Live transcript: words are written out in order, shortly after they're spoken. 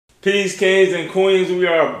Peace, kings and queens. We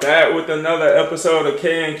are back with another episode of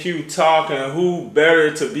K&Q Talk, and who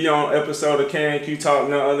better to be on episode of K&Q Talk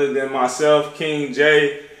none other than myself, King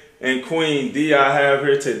J, and Queen D I have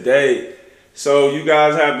here today. So you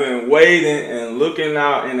guys have been waiting and looking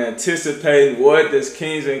out and anticipating what does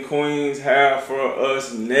Kings and Queens have for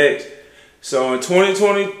us next. So in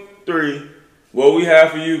 2023, what we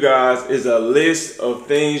have for you guys is a list of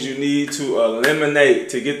things you need to eliminate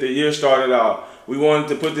to get the year started out. We wanted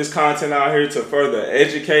to put this content out here to further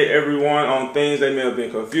educate everyone on things they may have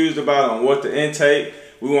been confused about on what to intake.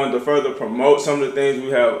 We wanted to further promote some of the things we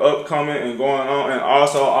have upcoming and going on, and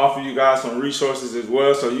also offer you guys some resources as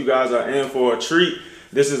well, so you guys are in for a treat.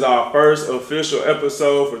 This is our first official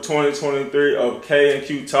episode for 2023 of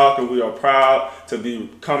K&Q Talk, and we are proud to be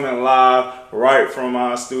coming live right from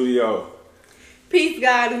our studio. Peace,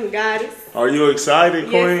 God and Goddess. Are you excited,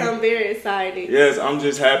 Queen? Yes, I'm very excited. Yes, I'm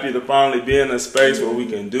just happy to finally be in a space where we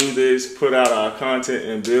can do this, put out our content,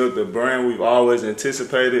 and build the brand we've always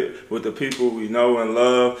anticipated with the people we know and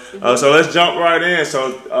love. So let's jump right in.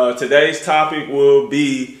 So today's topic will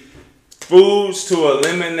be foods to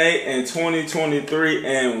eliminate in 2023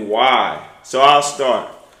 and why. So I'll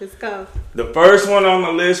start. Let's go. The first one on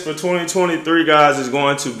the list for 2023, guys, is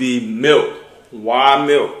going to be milk. Why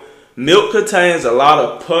milk? Milk contains a lot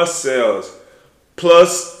of pus cells.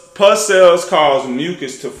 Plus, pus cells cause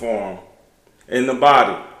mucus to form in the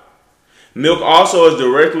body. Milk also is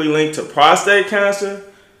directly linked to prostate cancer,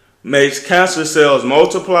 makes cancer cells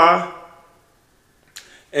multiply,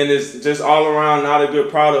 and it's just all around not a good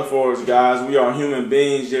product for us, guys. We are human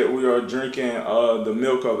beings, yet we are drinking the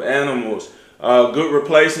milk of animals. Good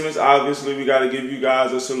replacements, obviously, we got to give you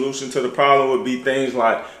guys a solution to the problem, would be things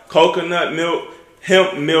like coconut milk,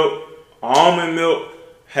 hemp milk, almond milk,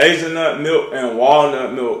 hazelnut milk, and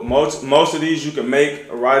walnut milk. Most of these you can make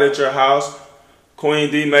right at your house.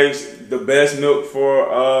 Queen D makes the best milk for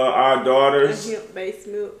our daughters. Hemp-based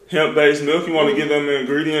milk. Hemp-based milk. You want to give them the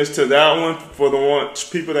ingredients to that one for the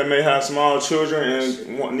people that may have small children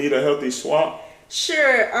and need a healthy swap?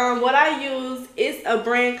 Sure. What I use is a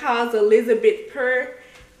brand called Elizabeth Purr.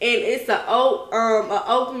 And it's a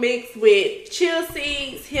oat mix with chia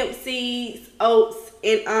seeds, hemp seeds, oats,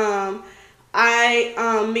 and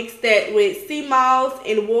I mix that with sea moss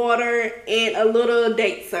and water and a little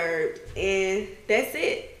date syrup, and that's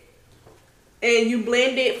it. And you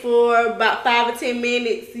blend it for about 5 or 10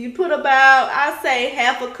 minutes. You put about, I say,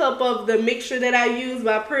 half a cup of the mixture that I use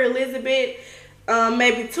by Pure Elizabeth,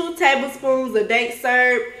 maybe 2 tablespoons of date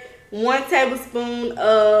syrup, 1 tablespoon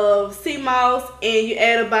of sea moss, and you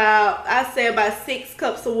add about, I say, about 6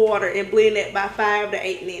 cups of water and blend that by 5 to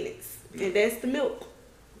 8 minutes. And that's the milk.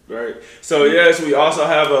 Great. So yes, we also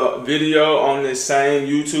have a video on this same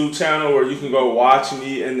YouTube channel where you can go watch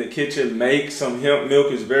me in the kitchen make some hemp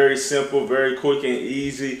milk. It's very simple, very quick and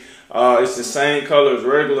easy. It's the same color as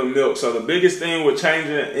regular milk. So the biggest thing with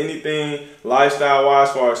changing anything lifestyle-wise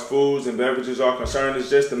as far as foods and beverages are concerned is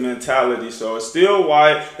just the mentality. So it's still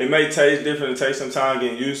white. It may taste different. It takes some time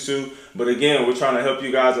getting used to. But again, we're trying to help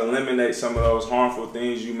you guys eliminate some of those harmful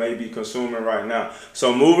things you may be consuming right now.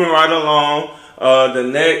 So moving right along, the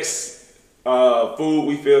next food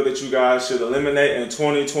we feel that you guys should eliminate in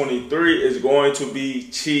 2023 is going to be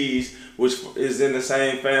cheese, which is in the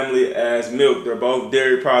same family as milk. They're both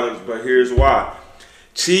dairy products, but here's why.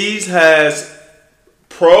 Cheese has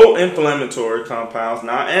pro-inflammatory compounds,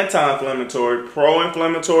 not anti-inflammatory,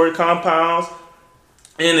 pro-inflammatory compounds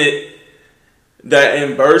in it that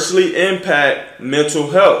adversely impact mental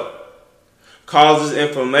health, causes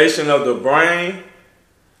inflammation of the brain,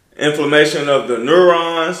 inflammation of the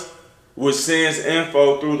neurons, which sends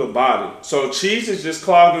info through the body. So cheese is just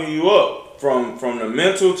clogging you up from the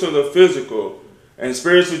mental to the physical and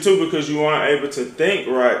spiritually too, because you aren't able to think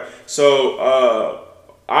right. So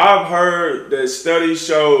I've heard that studies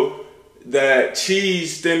show that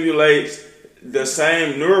cheese stimulates the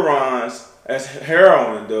same neurons as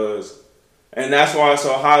heroin does. And that's why it's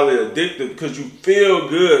so highly addictive, because you feel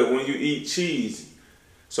good when you eat cheese.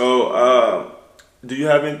 So do you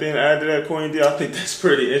have anything to add to that, Queen D? I think that's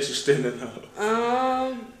pretty interesting to know.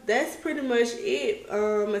 That's pretty much it.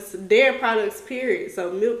 It's dairy products, period.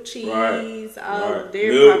 So milk, cheese, all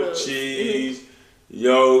dairy milk, products. Cheese,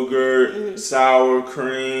 yogurt, sour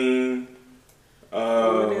cream.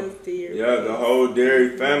 Yeah, the whole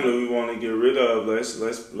dairy family we want to get rid of.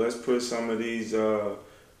 Let's put some of these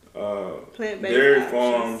dairy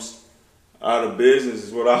farms out of business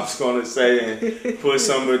is what I was going to say, and put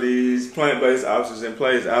some of these plant-based options in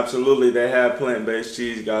place. Absolutely, they have plant-based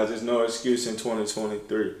cheese, guys. There's no excuse in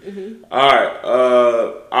 2023. All right,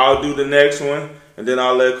 I'll do the next one. and then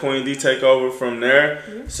I'll let Queen D take over from there.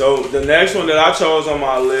 So the next one that I chose on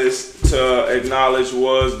my list to acknowledge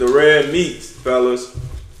was the red meat, fellas.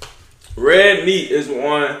 Red meat is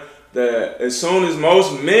one that as soon as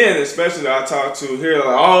most men, especially that I talk to here, like,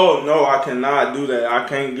 oh no, I cannot do that. I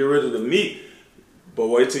can't get rid of the meat. But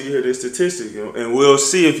wait till you hear this statistic, and we'll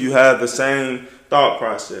see if you have the same thought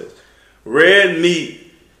process. Red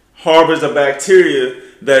meat harbors a bacteria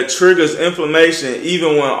that triggers inflammation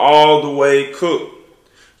even when all the way cooked.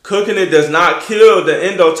 Cooking it does not kill the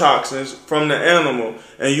endotoxins from the animal,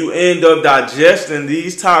 and you end up digesting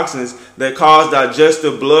these toxins that cause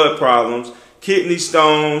digestive blood problems. Kidney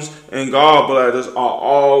stones and gallbladders are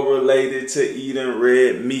all related to eating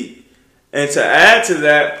red meat. And to add to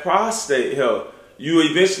that, prostate health. You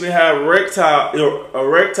eventually have erectile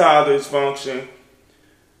dysfunction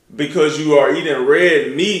because you are eating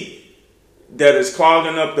red meat that is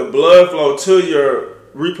clogging up the blood flow to your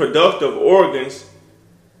reproductive organs,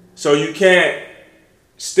 so you can't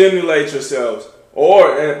stimulate yourselves,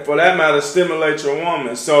 or for that matter, stimulate your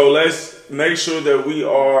woman. So let's make sure that we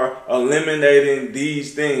are eliminating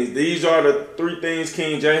these things. These are the 3 things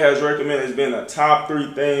King J has recommended as being the top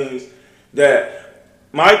 3 things that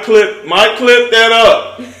might clip that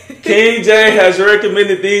up. King J has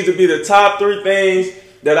recommended these to be the top 3 things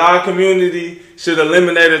that our community should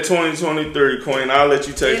eliminate in 2023. Queen, I'll let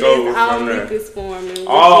you take over from there. Mucus forming.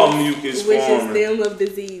 All mucus forming. Which is stem of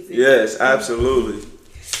diseases. Yes, absolutely.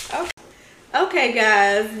 Okay,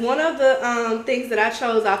 guys. One of the things that I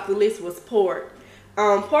chose off the list was pork.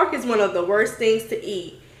 Pork is one of the worst things to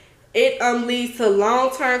eat. It leads to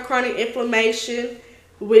long-term chronic inflammation,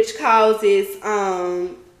 which causes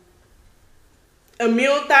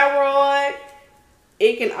immune thyroid.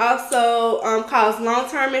 It can also cause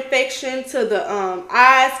long-term infection to the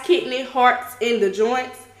eyes, kidney, hearts, and the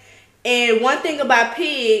joints. And one thing about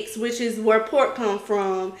pigs, which is where pork comes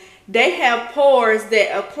from, they have pores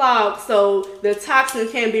that are clogged, so the toxin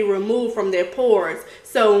can be removed from their pores.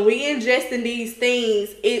 So when we ingesting these things,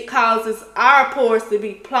 it causes our pores to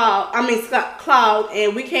be clogged,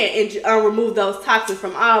 and we can't remove those toxins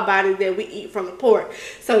from our body that we eat from the pork.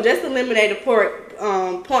 So just eliminate the pork,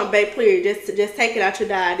 point blank clear. Just take it out your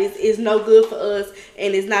diet. It's no good for us,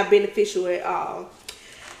 and it's not beneficial at all.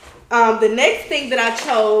 The next thing that I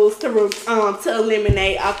chose to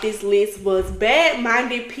eliminate off this list was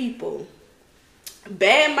bad-minded people.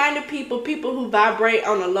 Bad-minded people, people who vibrate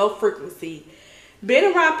on a low frequency.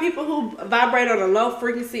 Being around people who vibrate on a low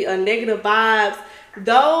frequency or negative vibes,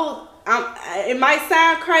 though it might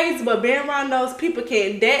sound crazy, but being around those people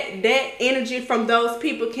that energy from those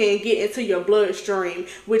people can get into your bloodstream,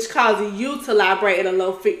 which causes you to vibrate at a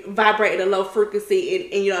low frequency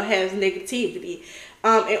and has negativity.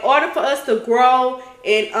 In order for us to grow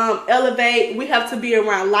and elevate, we have to be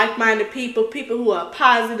around like-minded people, people who are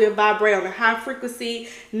positive, vibrate on a high frequency,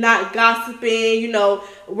 not gossiping,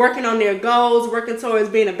 working on their goals, working towards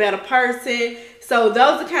being a better person. So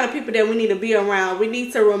those are the kind of people that we need to be around. We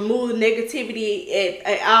need to remove negativity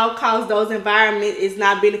at all costs. Those environments is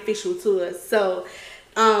not beneficial to us. So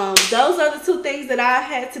those are the 2 things that I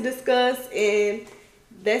had to discuss, and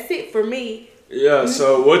that's it for me. Yeah,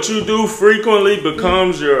 so what you do frequently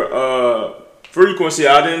becomes your frequency.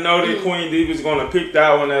 I didn't know that Queen D was going to pick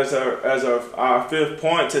that one as our 5th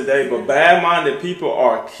point today, but bad-minded people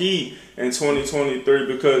are key in 2023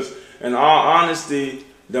 because, in all honesty,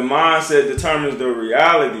 the mindset determines the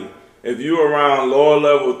reality. If you're around lower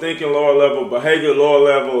level thinking, lower level behavior, lower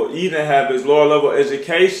level eating habits, lower level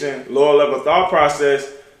education, lower level thought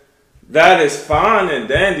process, that is fine and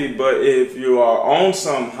dandy, but if you are on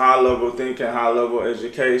some high-level thinking, high-level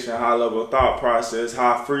education, high-level thought process,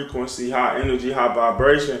 high frequency, high energy, high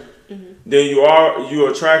vibration, then you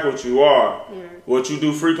attract what you are. What you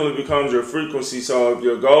do frequently becomes your frequency. So if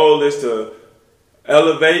your goal is to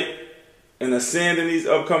elevate and ascend in these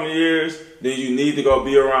upcoming years, then you need to go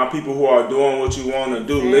be around people who are doing what you want to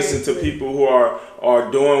do. Exactly. Listen to people who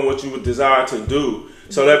are doing what you would desire to do.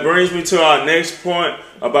 So that brings me to our next point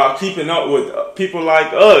about keeping up with people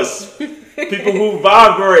like us. People who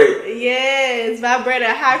vibrate. Yes, vibrate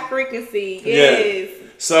at high frequency. Yes. Yeah.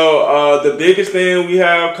 So the biggest thing we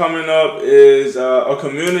have coming up is a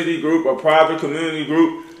community group, a private community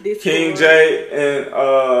group. King J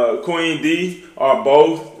and Queen D are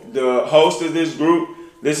both the hosts of this group.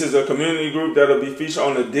 This is a community group that will be featured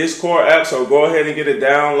on the Discord app, so go ahead and get it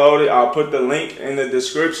downloaded. I'll put the link in the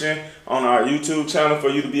description on our YouTube channel for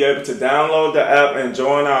you to be able to download the app and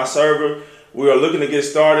join our server. We are looking to get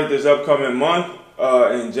started this upcoming month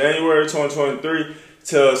in January 2023.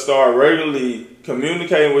 to start regularly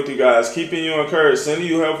communicating with you guys, keeping you encouraged, sending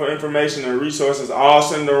you helpful information and resources, all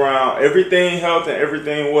centered around everything health and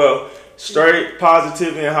everything wealth, straight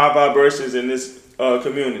positivity and high vibrations in this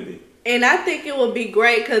community. And I think it would be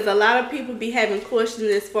great because a lot of people be having questions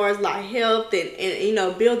as far as like health and you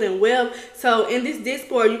know, building wealth. So in this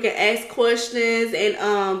Discord, you can ask questions, and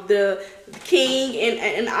the King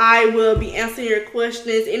and I will be answering your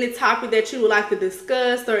questions. Any topic that you would like to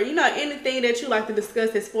discuss, or you know, anything that you like to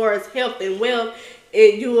discuss as far as health and wealth,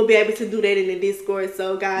 you will be able to do that in the Discord.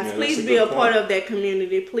 So guys, please be a part of that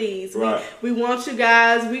community, please. Right. We want you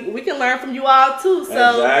guys. We can learn from you all too.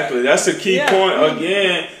 So exactly, that's a key point.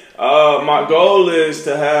 Again, my goal is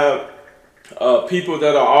to have people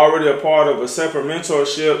that are already a part of a separate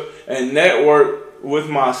mentorship and network with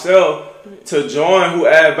myself to join, who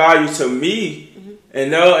add value to me,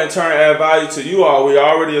 and they'll in turn add value to you all. We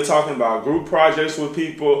already are talking about group projects with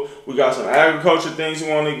people. We got some agriculture things we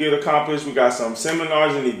want to get accomplished. We got some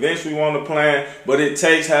seminars and events we want to plan. But it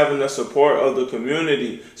takes having the support of the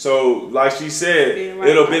community. So like she said,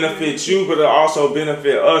 it'll benefit you, but it'll also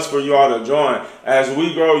benefit us for you all to join. As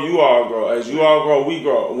we grow, you all grow. As you all grow, we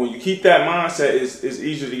grow. When you keep that mindset, it's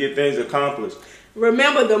easier to get things accomplished.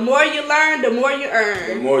 Remember, the more you learn, the more you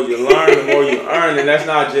earn. The more you learn, the more you earn. And that's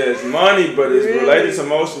not just money, but it's related to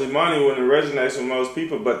mostly money when it resonates with most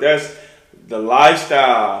people. But that's the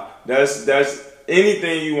lifestyle. That's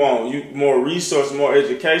anything you want. More resource, more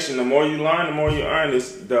education. The more you learn, the more you earn.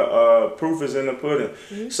 The proof is in the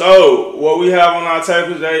pudding. So what we have on our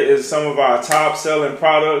table today is some of our top selling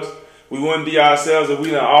products. We wouldn't be ourselves if we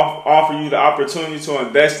didn't offer you the opportunity to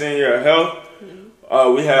invest in your health.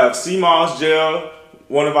 We have Sea Moss Gel,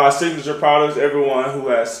 one of our signature products. Everyone who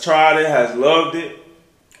has tried it has loved it.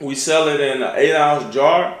 We sell it in an 8-ounce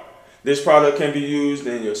jar. This product can be used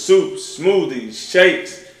in your soups, smoothies,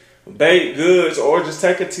 shakes, baked goods, or just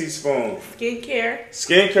take a teaspoon.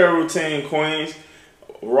 Skincare routine, queens.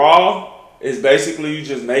 Raw is basically you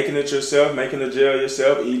just making it yourself, making the gel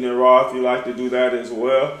yourself, eating it raw if you like to do that as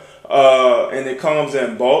well. And it comes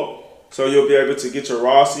in bulk, so you'll be able to get your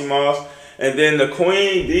raw sea moss. And then the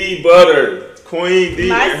Queen D butter. Queen D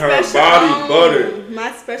and her body butter.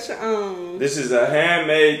 My special own. This is a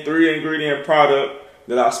handmade 3-ingredient product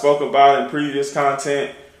that I spoke about in previous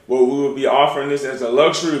content, where we will be offering this as a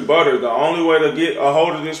luxury butter. The only way to get a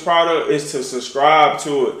hold of this product is to subscribe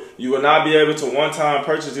to it. You will not be able to one-time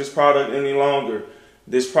purchase this product any longer.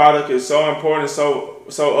 This product is so important, so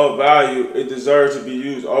of value, it deserves to be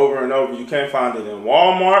used over and over. You can't find it in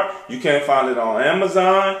Walmart. You can't find it on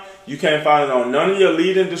Amazon. You can't find it on none of your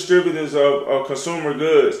leading distributors of consumer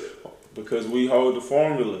goods, because we hold the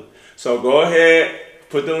formula. So go ahead,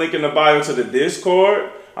 put the link in the bio to the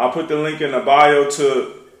Discord. I'll put the link in the bio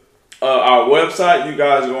to our website. You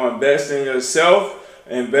guys go invest in yourself,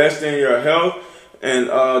 invest in your health. And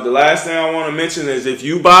the last thing I want to mention is, if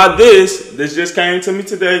you buy this just came to me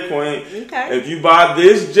today, Queen. Okay. If you buy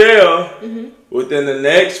this gel, within the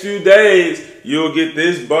next few days, you'll get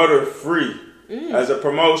this butter free as a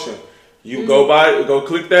promotion. You go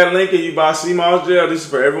click that link and you buy Sea Moss Gel. This is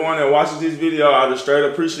for everyone that watches this video out of straight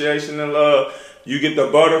appreciation and love. You get the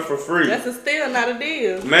butter for free. That's a steal, not a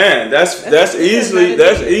deal. Man, that's easily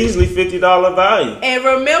 $50 value. And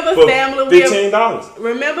remember, for family, $15.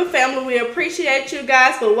 Remember, family, we appreciate you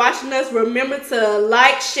guys for watching us. Remember to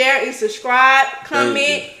like, share, and subscribe.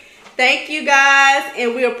 Comment. Thank you guys,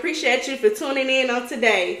 and we appreciate you for tuning in on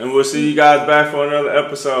today. And we'll see you guys back for another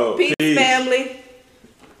episode. Peace. Family.